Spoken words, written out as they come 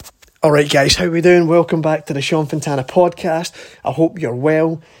Alright guys, how we doing? Welcome back to the Sean Fontana podcast. I hope you're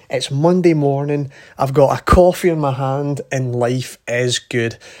well. It's Monday morning. I've got a coffee in my hand and life is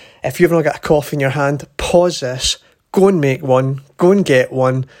good. If you've not got a coffee in your hand, pause this, go and make one, go and get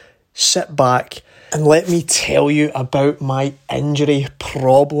one, sit back and let me tell you about my injury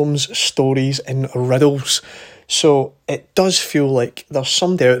problems, stories and riddles. So it does feel like there's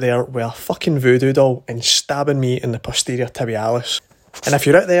somebody out there with a fucking voodoo doll and stabbing me in the posterior tibialis. And if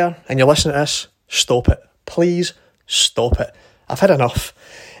you're out there and you're listening to this, stop it. Please stop it. I've had enough.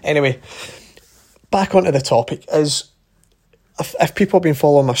 Anyway, back onto the topic is, if people have been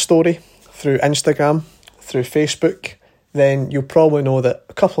following my story through Instagram, through Facebook, then you'll probably know that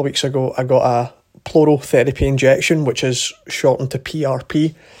a couple of weeks ago I got a Plorotherapy injection, which is shortened to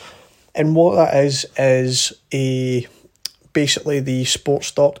PRP. And what that is basically the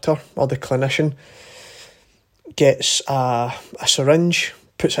sports doctor or the clinician gets a syringe,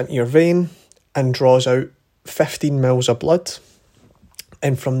 puts it into your vein and draws out 15 mils of blood,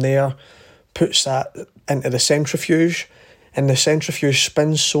 and from there puts that into the centrifuge, and the centrifuge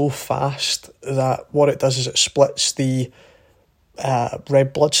spins so fast that what it does is it splits the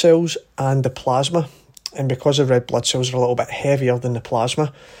red blood cells and the plasma, and because the red blood cells are a little bit heavier than the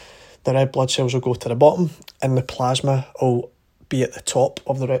plasma, the red blood cells will go to the bottom and the plasma will be at the top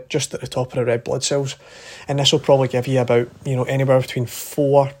of just at the top of the red blood cells, and this will probably give you about anywhere between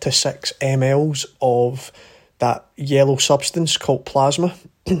 4 to 6 mLs of that yellow substance called plasma,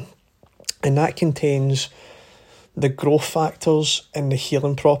 and that contains the growth factors and the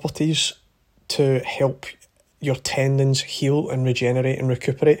healing properties to help your tendons heal and regenerate and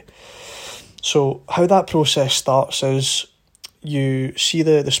recuperate. So how that process starts is you see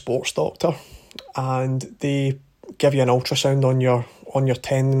the sports doctor and they give you an ultrasound on your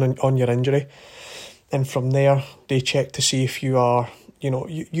tendon and on your injury, and from there they check to see if you are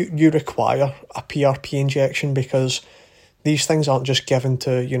you require a PRP injection, because these things aren't just given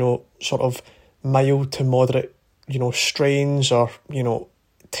to sort of mild to moderate strains or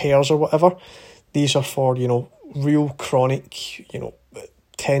tears or whatever. These are for real chronic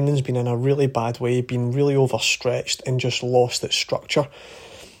tendons being in a really bad way, being really overstretched and just lost its structure.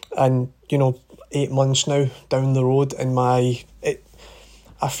 And 8 months now down the road, and I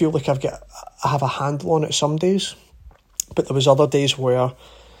feel like I have a handle on it some days, but there was other days where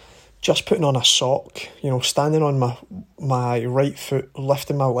just putting on a sock, standing on my right foot,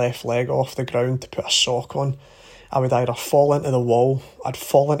 lifting my left leg off the ground to put a sock on, I would either fall into the wall, I'd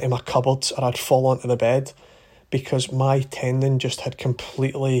fall into my cupboards, or I'd fall onto the bed, because my tendon just had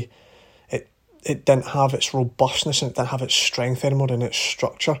completely, it didn't have its robustness and it didn't have its strength anymore in its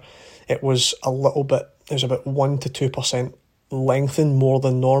structure. It was about 1 to 2% lengthened more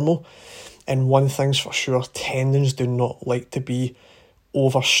than normal. And one thing's for sure, tendons do not like to be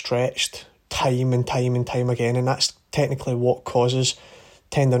overstretched time and time and time again. And that's technically what causes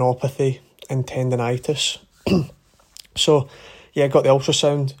tendinopathy and tendinitis. So, yeah, I got the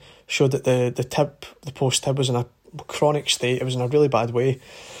ultrasound, showed that the post-tib was in a chronic state. It was in a really bad way.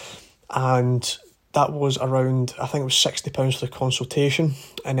 And that was around, I think it was £60 for the consultation,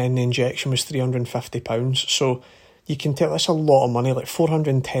 and then the injection was £350. So you can tell that's a lot of money, like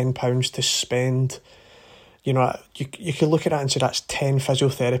 £410 to spend. You could look at that and say that's 10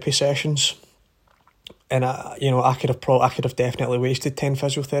 physiotherapy sessions. And I could have definitely wasted 10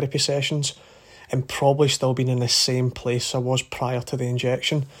 physiotherapy sessions and probably still been in the same place I was prior to the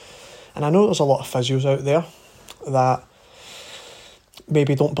injection. And I know there's a lot of physios out there that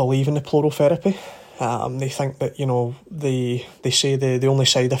maybe don't believe in the plorotherapy. They think that, they say the only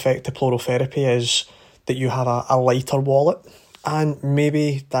side effect to plorotherapy is that you have a lighter wallet. And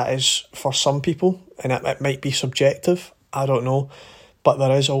maybe that is for some people, and it might be subjective, I don't know. But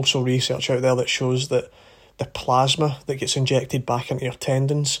there is also research out there that shows that the plasma that gets injected back into your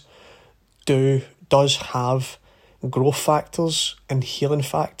tendons does have growth factors and healing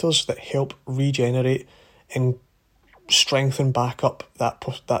factors that help regenerate and strengthen back up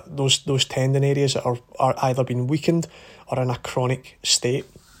those tendon areas that are either being weakened or in a chronic state.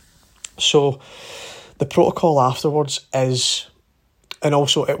 So the protocol afterwards is, and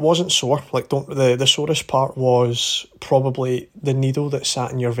also it wasn't sore. Like the sorest part was probably the needle that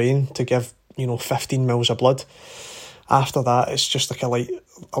sat in your vein to give 15 mils of blood. After that, it's just like a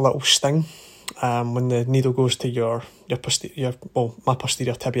little sting when the needle goes to my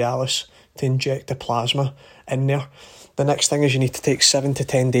posterior tibialis to inject the plasma in there. The next thing is you need to take 7 to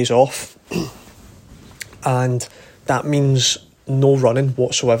 10 days off, and that means no running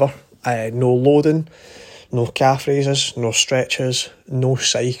whatsoever, no loading, no calf raises, no stretches, no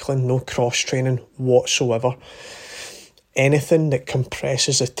cycling, no cross training whatsoever. anything that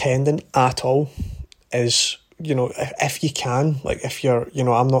compresses the tendon at all is, if you can, like if you're,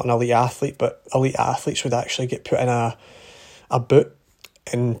 I'm not an elite athlete, but elite athletes would actually get put in a boot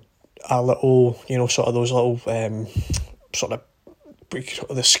and a little, sort of those little sort of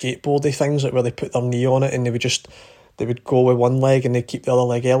the skateboardy things, like where they put their knee on it and they would go with one leg and they'd keep the other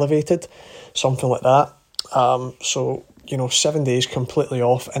leg elevated, something like that. So 7 days completely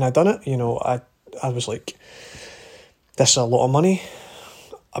off, and I done it. I was like, this is a lot of money.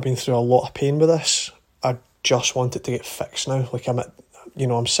 I've been through a lot of pain with this. I just want it to get fixed now. Like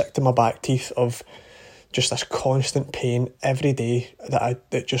I'm sick to my back teeth of just this constant pain every day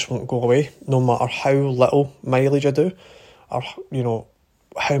that just won't go away, no matter how little mileage I do, or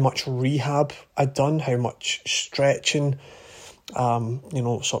how much rehab I've done, how much stretching,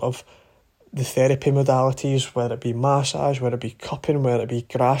 sort of the therapy modalities, whether it be massage, whether it be cupping, whether it be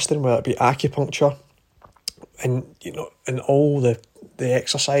grafting, whether it be acupuncture, and and all the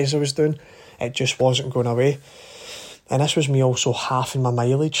exercise I was doing, it just wasn't going away. And this was me also halving my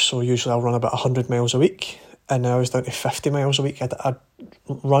mileage, so usually I'll run about 100 miles a week, and now I was down to 50 miles a week. I'd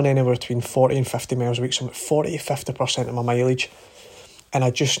run anywhere between 40 and 50 miles a week, so I'm at 40 to 50% of my mileage, and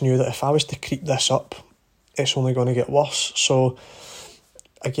I just knew that if I was to creep this up, it's only going to get worse. So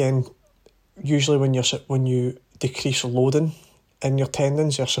again, usually when you decrease loading in your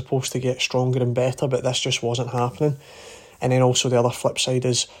tendons, you're supposed to get stronger and better, but this just wasn't happening. And then also the other flip side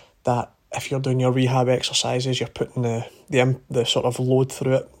is that if you're doing your rehab exercises, you're putting the sort of load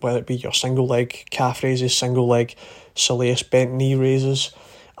through it, whether it be your single leg calf raises, single leg soleus bent knee raises,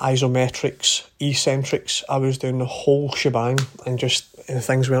 isometrics, eccentrics. I was doing the whole shebang, and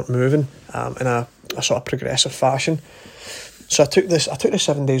things weren't moving in a sort of progressive fashion. So I took the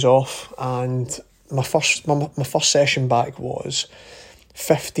 7 days off, and my first session back was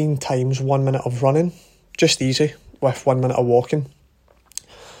 15 times 1 minute of running, just easy, with 1 minute of walking.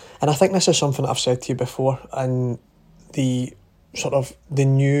 And I think this is something that I've said to you before, and the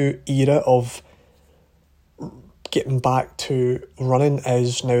new era of getting back to running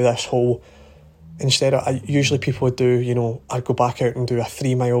is now this whole, instead of, usually people would do, I'd go back out and do a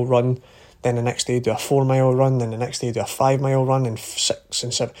 3 mile run, then the next day do a 4 mile run, then the next day do a 5 mile run, and 6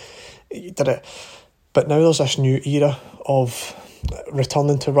 and 7. Did it. But now there's this new era of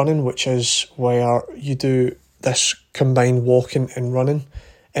returning to running, which is where you do this combined walking and running.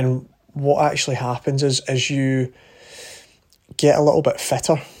 And what actually happens is as you get a little bit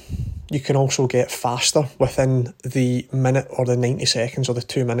fitter, you can also get faster within the minute or the 90 seconds or the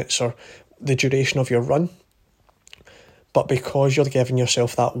 2 minutes or the duration of your run. But because you're giving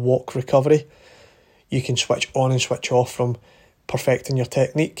yourself that walk recovery, you can switch on and switch off from perfecting your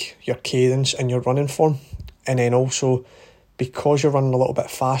technique, your cadence and your running form. And then also, because you're running a little bit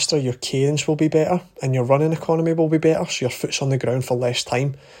faster, your cadence will be better and your running economy will be better, so your foot's on the ground for less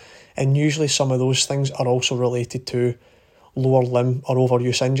time. And usually some of those things are also related to lower limb or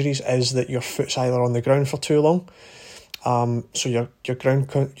overuse injuries, is that your foot's either on the ground for too long, so your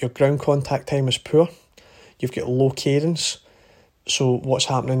ground contact time is poor, you've got low cadence. So what's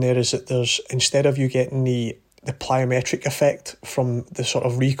happening there is that there's, instead of you getting the plyometric effect from the sort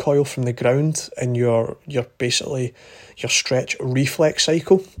of recoil from the ground and your basically your stretch reflex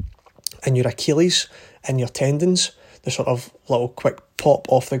cycle and your Achilles and your tendons, the sort of little quick pop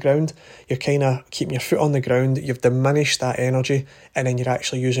off the ground, you're kind of keeping your foot on the ground, you've diminished that energy, and then you're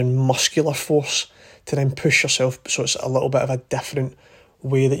actually using muscular force to then push yourself. So it's a little bit of a different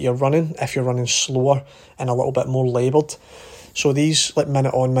way that you're running if you're running slower and a little bit more laboured. So these like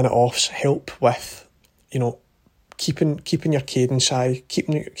minute on, minute offs help with, keeping your cadence high,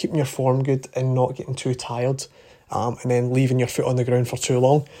 keeping your form good and not getting too tired, and then leaving your foot on the ground for too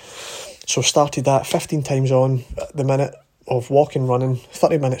long. So started that 15 times on the minute of walking, running,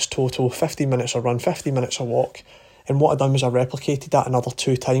 30 minutes total, 15 minutes of run, 50 minutes of walk. And what I done was I replicated that another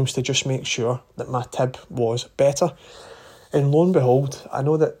 2 times to just make sure that my tib was better. And lo and behold, I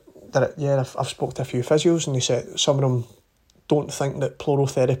know that I've spoken to a few physios, and they said some of them don't think that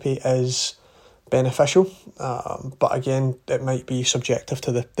plorotherapy is beneficial. But again, it might be subjective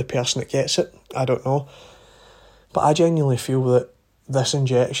to the person that gets it. I don't know. But I genuinely feel that this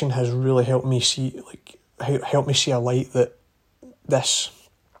injection has really helped me see a light that this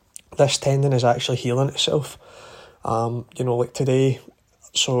tendon is actually healing itself. Like today,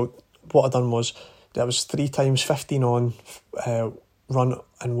 so what I done was, that was 3 times 15 on run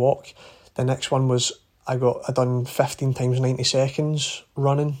and walk. The next one was I done 15 times 90 seconds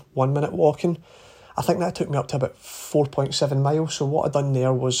running, 1 minute walking. I think that took me up to about 4.7 miles. So what I done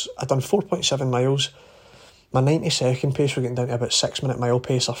there was I done 4.7 miles. My 90 second pace was getting down to about 6 minute mile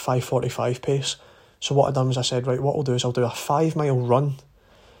pace or 5:45 pace. So what I done was I said, right, what I'll do is I'll do a 5 mile run,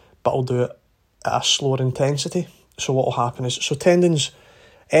 but I'll do it at a slower intensity. So what will happen is, so tendons,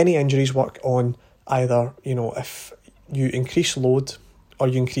 any injuries work on either, if you increase load or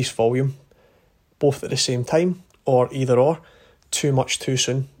you increase volume, both at the same time, or either or, too much too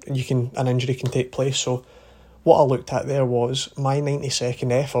soon, and an injury can take place. So what I looked at there was my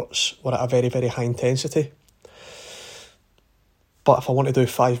 90-second efforts were at a very, very high intensity. But if I want to do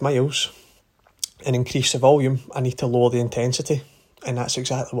 5 miles and increase the volume, I need to lower the intensity. And that's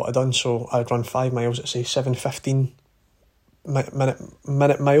exactly what I've done. So I'd run 5 miles at, say, 7:15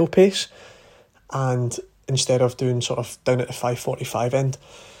 minute mile pace. And instead of doing sort of down at the 5:45 end,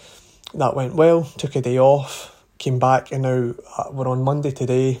 that went well. Took a day off, came back, and now we're on Monday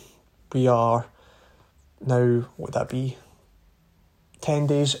today. We are now, what would that be, 10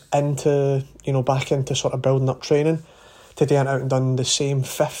 days into, back into sort of building up training. Today I went out and done the same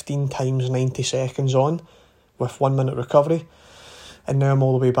 15 times 90 seconds on with 1 minute recovery. And now I'm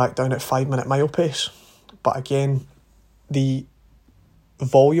all the way back down at 5 minute mile pace. But again, the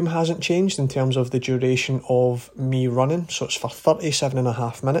volume hasn't changed in terms of the duration of me running. So it's for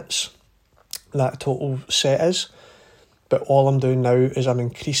 37.5 minutes, that total set is. But all I'm doing now is I'm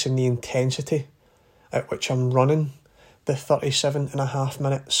increasing the intensity at which I'm running the 37.5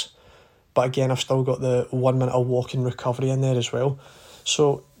 minutes. But again, I've still got the 1 minute of walking recovery in there as well.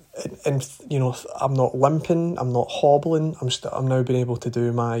 So, and I'm not limping, I'm not hobbling, I'm now being able to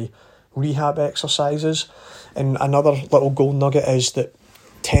do my rehab exercises. And another little gold nugget is that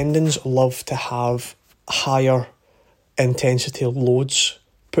tendons love to have higher intensity loads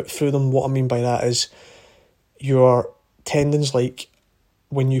put through them. What I mean by that is your tendons like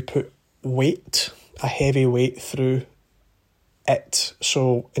when you put weight, a heavy weight through it.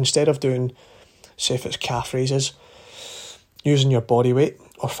 So instead of doing, say if it's calf raises, using your body weight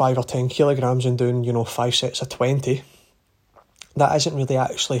or 5 or 10 kilograms and doing 5 sets of 20, that isn't really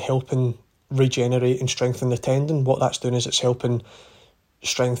actually helping regenerate and strengthen the tendon. What that's doing is it's helping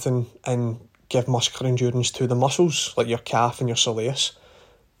strengthen and give muscular endurance to the muscles like your calf and your soleus,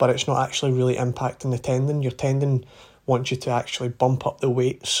 but it's not actually really impacting the tendon. Your tendon wants you to actually bump up the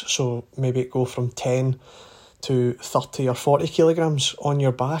weights, so maybe it go from 10 to 30 or 40 kilograms on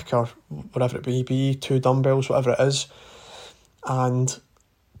your back or whatever it may be, 2 dumbbells, whatever it is, and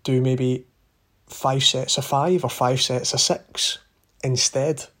do maybe 5 sets of 5 or 5 sets of 6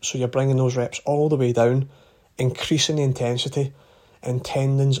 instead. So you're bringing those reps all the way down, increasing the intensity, and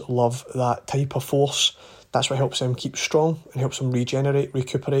tendons love that type of force. That's what helps them keep strong and helps them regenerate,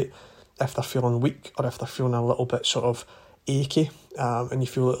 recuperate if they're feeling weak or if they're feeling a little bit sort of achy, and you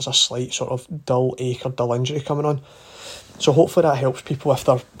feel that there's a slight sort of dull ache or dull injury coming on. So hopefully that helps people if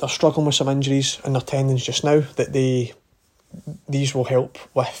they're struggling with some injuries in their tendons just now, that these will help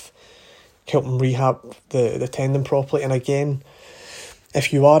them rehab the tendon properly. And again,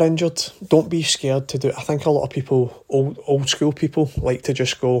 if you are injured, don't be scared to do it. I think a lot of people, old school people, like to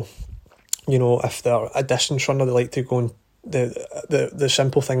just go, if they're a distance runner, they like to go and the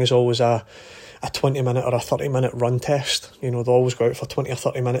simple thing is always a 20 minute or a 30 minute run test. They'll always go out for 20 or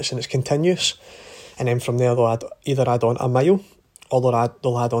 30 minutes and it's continuous. And then from there they'll either add on a mile or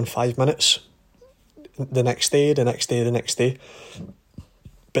they'll add on 5 minutes the next day.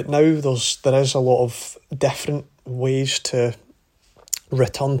 But now there is a lot of different ways to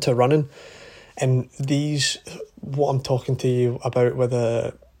return to running. And what I'm talking to you about with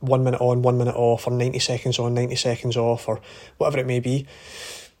a 1 minute on, 1 minute off, or 90 seconds on, 90 seconds off, or whatever it may be,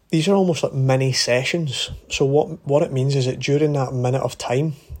 these are almost like mini sessions. So what it means is that during that minute of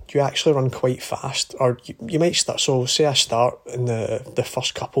time, you actually run quite fast, or you might start. So say I start in the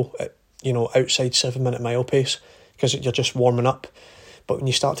first couple at outside 7 minute mile pace because you're just warming up. But when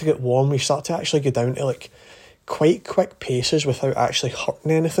you start to get warm, you start to actually go down to like quite quick paces without actually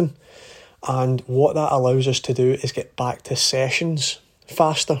hurting anything. And what that allows us to do is get back to sessions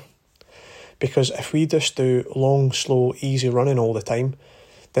faster. Because if we just do long, slow, easy running all the time,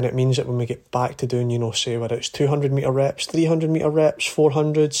 then it means that when we get back to doing, say whether it's 200 metre reps, 300 metre reps,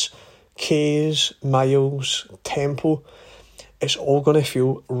 400s, Ks, miles, tempo, it's all going to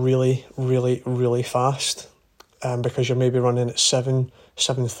feel really, really, really fast. Because you're maybe running at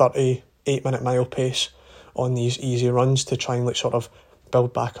 7:30, 8 minute mile pace on these easy runs to try and sort of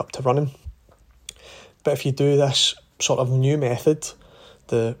build back up to running. But if you do this sort of new method,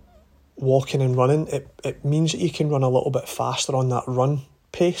 the walking and running, it means that you can run a little bit faster on that run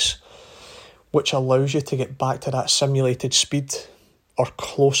pace, which allows you to get back to that simulated speed or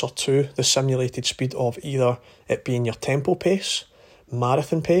closer to the simulated speed of either it being your tempo pace,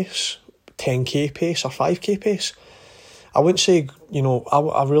 marathon pace, 10k pace or 5k pace. I wouldn't say,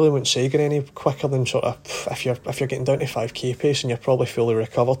 I really wouldn't say get any quicker than sort of, if you're getting down to 5k pace and you're probably fully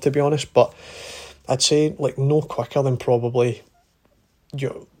recovered, to be honest, but I'd say like no quicker than probably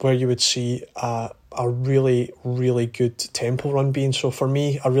where you would see a really, really good tempo run being. So for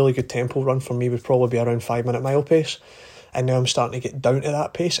me, a really good tempo run for me would probably be around 5-minute mile pace. And now I'm starting to get down to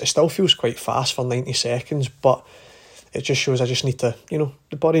that pace. It still feels quite fast for 90 seconds, but it just shows I just need to,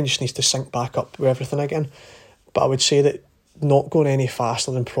 the body just needs to sync back up with everything again. But I would say that not going any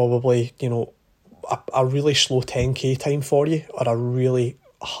faster than probably, a really slow 10k time for you, or a really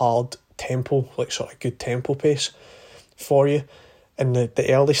hard tempo, like sort of good tempo pace for you in the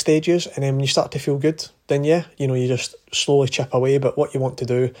early stages. And then when you start to feel good, then you just slowly chip away. But what you want to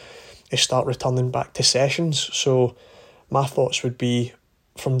do is start returning back to sessions. So my thoughts would be,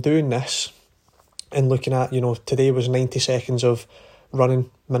 from doing this and looking at, today was 90 seconds of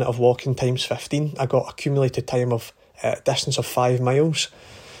running, minute of walking times 15. I got accumulated time of distance of 5 miles.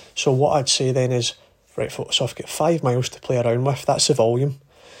 So what I'd say then is, right, so I've got 5 miles to play around with. That's the volume.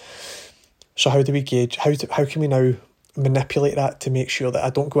 So how do we gauge, how can we now manipulate that to make sure that I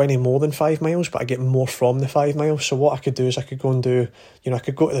don't go any more than 5 miles, but I get more from the 5 miles? So what I could do is I could go and do, I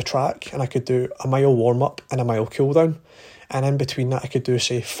could go to the track and I could do a mile warm up and a mile cool down. And in between that, I could do,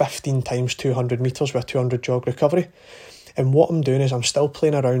 say, 15 times 200 metres with 200 jog recovery. And what I'm doing is I'm still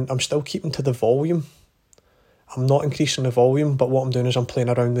playing around, I'm still keeping to the volume. I'm not increasing the volume, but what I'm doing is I'm playing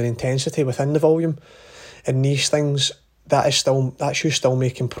around with intensity within the volume. And these things, that's you still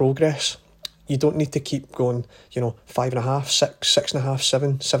making progress. You don't need to keep going, 5.5, 6, 6.5,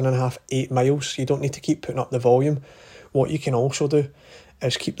 7, 7.5, 8 miles. You don't need to keep putting up the volume. What you can also do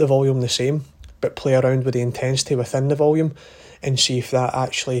is keep the volume the same, but play around with the intensity within the volume and see if that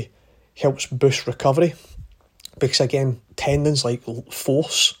actually helps boost recovery. Because again, tendons like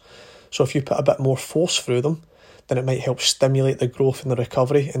force. So if you put a bit more force through them, then it might help stimulate the growth and the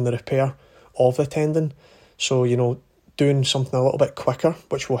recovery and the repair of the tendon. So, doing something a little bit quicker,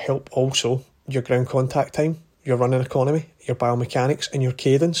 which will help also your ground contact time, your running economy, your biomechanics and your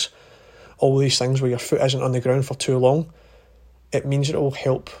cadence. All these things where your foot isn't on the ground for too long, it means it will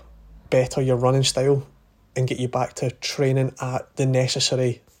help better your running style and get you back to training at the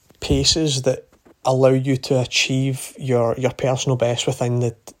necessary paces that allow you to achieve your personal best within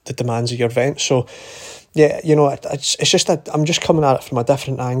the demands of your event. So yeah, it's just that I'm just coming at it from a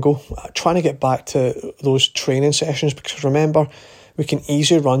different angle, trying to get back to those training sessions, because remember, we can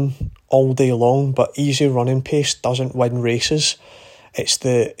easy run all day long, but easy running pace doesn't win races. It's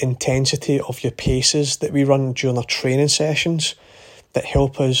the intensity of your paces that we run during our training sessions that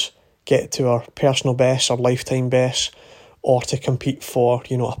help us get to our personal best, our lifetime best, or to compete for,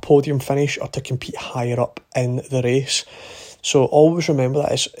 a podium finish, or to compete higher up in the race. So always remember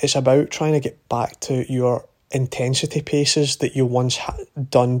that it's about trying to get back to your intensity paces that you once had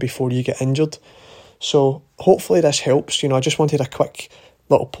done before you get injured. So hopefully this helps. I just wanted a quick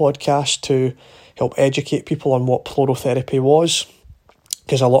little podcast to help educate people on what plorotherapy was,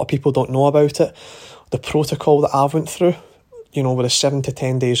 because a lot of people don't know about it. The protocol that I went through, with a 7 to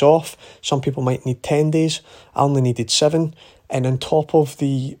 10 days off. Some people might need 10 days. I only needed 7. And on top of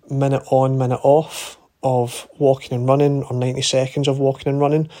the minute on, minute off of walking and running, or 90 seconds of walking and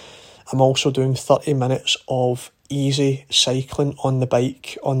running, I'm also doing 30 minutes of easy cycling on the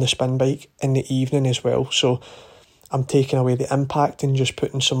bike, on the spin bike, in the evening as well. So I'm taking away the impact and just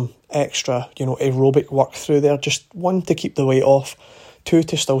putting some extra, aerobic work through there. Just 1, to keep the weight off. 2,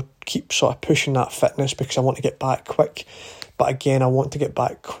 to still keep sort of pushing that fitness, because I want to get back quick. But again, I want to get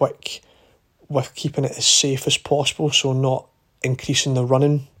back quick with keeping it as safe as possible, so not increasing the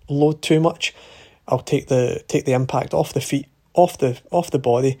running load too much. I'll take the impact off the feet, off the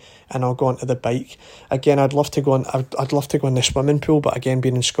body, and I'll go onto the bike. Again, I'd love to go in the swimming pool, but again,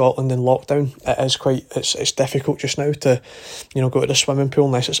 being in Scotland in lockdown, it's difficult just now to go to the swimming pool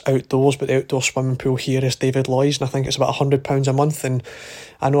unless it's outdoors. But the outdoor swimming pool here is David Lloyd's, and I think it's about £100 a month. And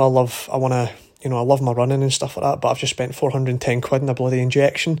I know I love my running and stuff like that, but I've just spent 410 quid in a bloody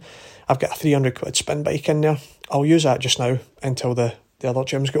injection. I've got a 300 quid spin bike in there. I'll use that just now until the other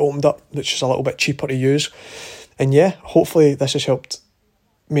gyms get opened up, which is a little bit cheaper to use. And yeah, hopefully this has helped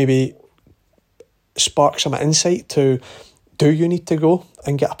maybe spark some insight to, do you need to go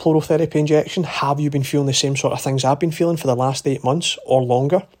and get a plorotherapy injection? Have you been feeling the same sort of things I've been feeling for the last 8 months or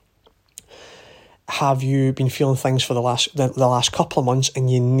longer? Have you been feeling things for the last couple of months,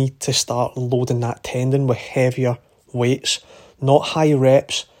 and you need to start loading that tendon with heavier weights? Not high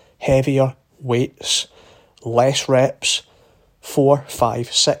reps, heavier weights, less reps, 4,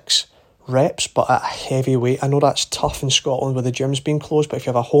 5, 6 reps, but at a heavy weight. I know that's tough in Scotland with the gyms being closed, but if you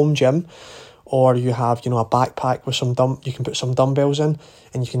have a home gym or you have, a backpack with you can put some dumbbells in,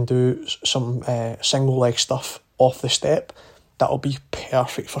 and you can do some single leg stuff off the step. That'll be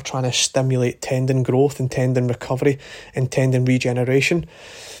perfect for trying to stimulate tendon growth and tendon recovery and tendon regeneration.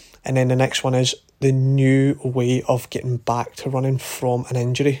 And then the next one is the new way of getting back to running from an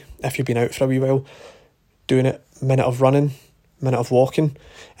injury. If you've been out for a wee while, doing it, minute of running, minute of walking,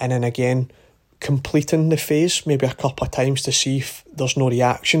 and then again, completing the phase maybe a couple of times to see if there's no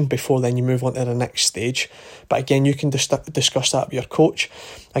reaction before then you move on to the next stage. But again, you can discuss that with your coach.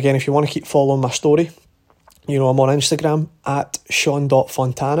 Again, if you want to keep following my story, I'm on Instagram at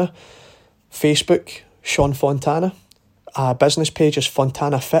Sean.Fontana, Facebook, Sean Fontana. Business page is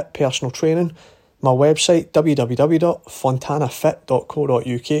Fontana Fit Personal Training. My website,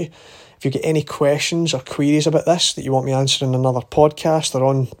 www.fontanafit.co.uk. If you get any questions or queries about this that you want me answering in another podcast or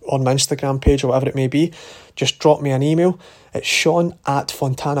on my Instagram page or whatever it may be, just drop me an email. It's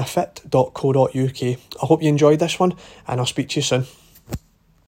Sean@fontanafit.co.uk. I hope you enjoyed this one, and I'll speak to you soon.